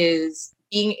thing is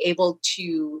being able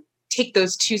to take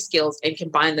those 2 skills and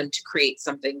combine them to create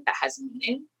something that has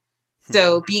meaning.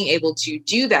 So being able to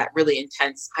do that really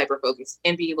intense hyper focus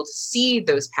and being able to see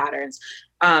those patterns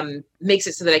makes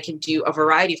it so that I can do a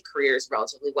variety of careers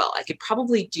relatively well. I could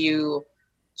probably do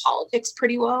politics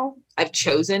pretty well. I've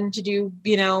chosen to do,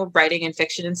 writing and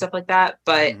fiction and stuff like that.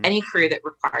 But any career that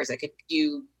requires, I could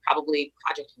do probably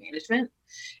project management.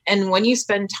 And when you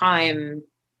spend time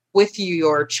with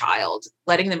your child,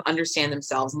 letting them understand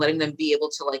themselves and letting them be able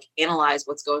to like analyze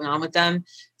what's going on with them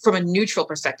from a neutral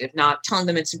perspective, not telling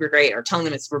them it's super great or telling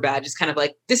them it's super bad, just kind of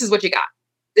like, this is what you got.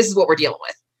 This is what we're dealing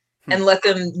with. and let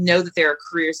them know that there are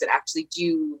careers that actually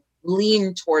do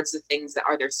lean towards the things that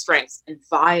are their strengths and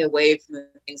vie away from the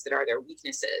things that are their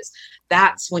weaknesses.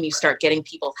 That's when you start getting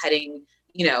people heading,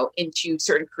 into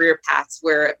certain career paths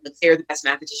where they're the best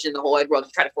mathematician in the whole wide world.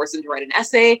 You try to force them to write an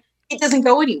essay, it doesn't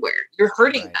go anywhere. You're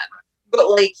hurting them. But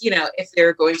if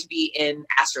they're going to be in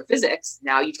astrophysics,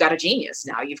 now you've got a genius.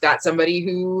 Now you've got somebody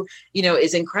who,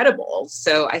 is incredible.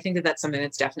 So I think that that's something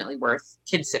that's definitely worth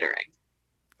considering.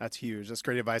 That's huge. That's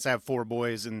great advice. I have 4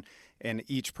 boys and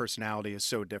each personality is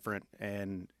so different.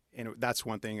 And that's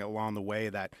one thing along the way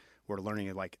that we're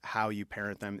learning, like how you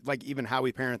parent them, like even how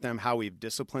we parent them, how we've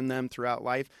disciplined them throughout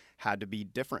life had to be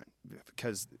different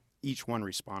because each one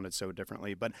responded so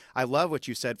differently. But I love what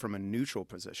you said from a neutral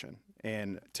position.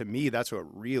 And to me, that's what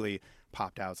really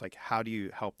popped out. It's like, how do you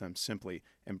help them simply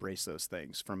embrace those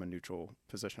things from a neutral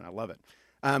position? I love it.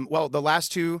 Well, the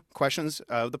last 2 questions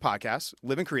of the podcast,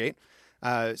 live and create.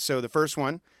 So the first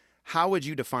one, how would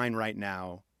you define right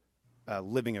now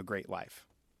living a great life?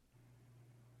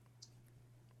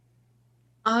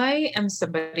 I am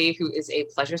somebody who is a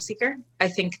pleasure seeker. I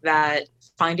think that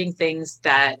finding things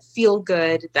that feel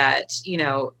good, that,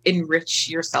 enrich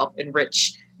yourself,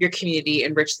 enrich your community,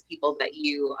 enrich the people that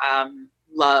you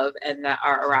love and that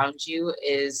are around you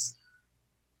is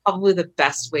probably the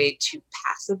best way to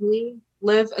passively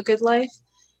live a good life.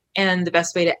 And the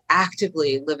best way to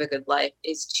actively live a good life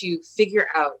is to figure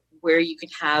out where you can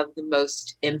have the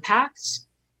most impact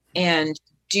and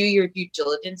do your due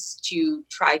diligence to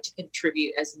try to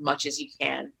contribute as much as you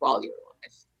can while you're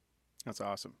alive. That's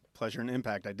awesome. Pleasure and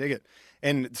impact. I dig it.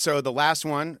 And so the last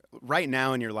one, right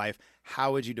now in your life,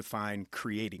 how would you define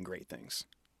creating great things?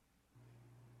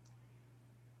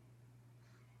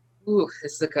 Ooh,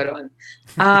 this is a good one.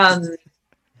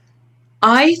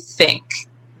 I think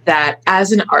that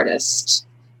as an artist,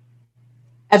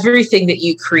 everything that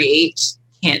you create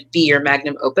can't be your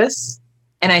magnum opus.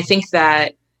 And I think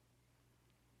that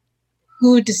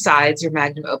who decides your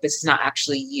magnum opus is not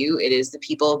actually you. It is the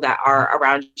people that are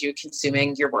around you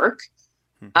consuming your work.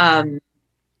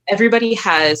 Everybody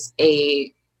has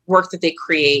a work that they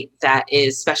create that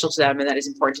is special to them and that is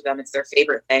important to them. It's their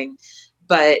favorite thing.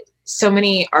 But so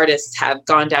many artists have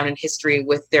gone down in history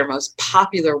with their most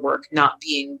popular work not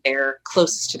being their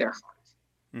closest to their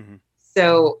heart. Mm-hmm.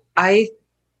 So I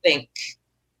think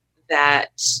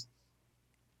that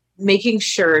making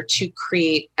sure to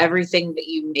create everything that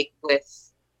you make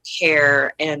with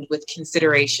care and with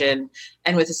consideration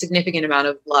and with a significant amount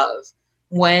of love,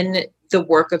 when the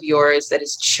work of yours that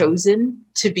is chosen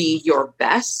to be your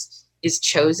best is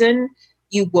chosen,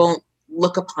 you won't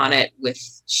look upon it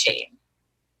with shame.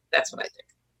 That's what I think.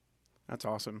 That's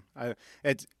awesome.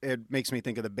 It makes me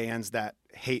think of the bands that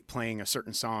hate playing a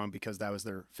certain song because that was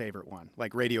their favorite one.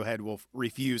 Like Radiohead will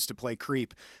refuse to play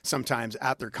Creep sometimes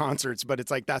at their concerts, but it's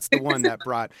like that's the one that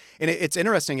brought. And it's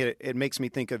interesting. It makes me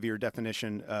think of your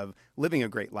definition of living a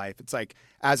great life. It's like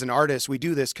as an artist, we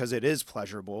do this because it is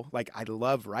pleasurable. Like I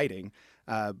love writing,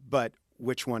 but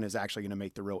which one is actually going to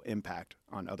make the real impact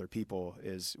on other people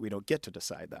is we don't get to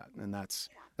decide that. And that's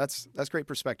great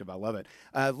perspective. I love it.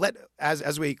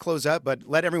 As we close up, but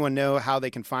let everyone know how they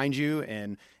can find you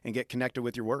and get connected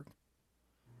with your work.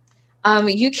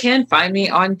 You can find me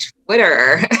on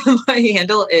Twitter. My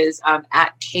handle is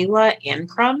at Kayla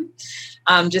Ancrum.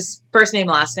 Just first name,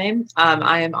 last name.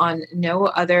 I am on no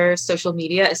other social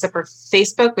media except for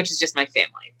Facebook, which is just my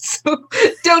family. So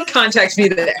don't contact me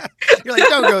there. You're like,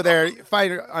 don't go there.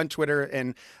 Find her on Twitter,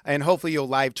 and hopefully you'll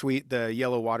live tweet the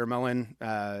Yellow Watermelon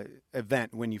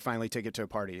event when you finally take it to a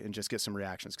party and just get some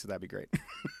reactions, because that'd be great.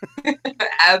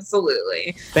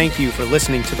 Absolutely. Thank you for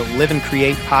listening to the Live and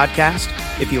Create podcast.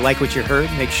 If you like what you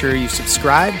heard, make sure you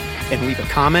subscribe and leave a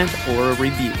comment or a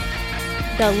review.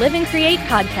 The Live and Create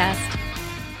podcast.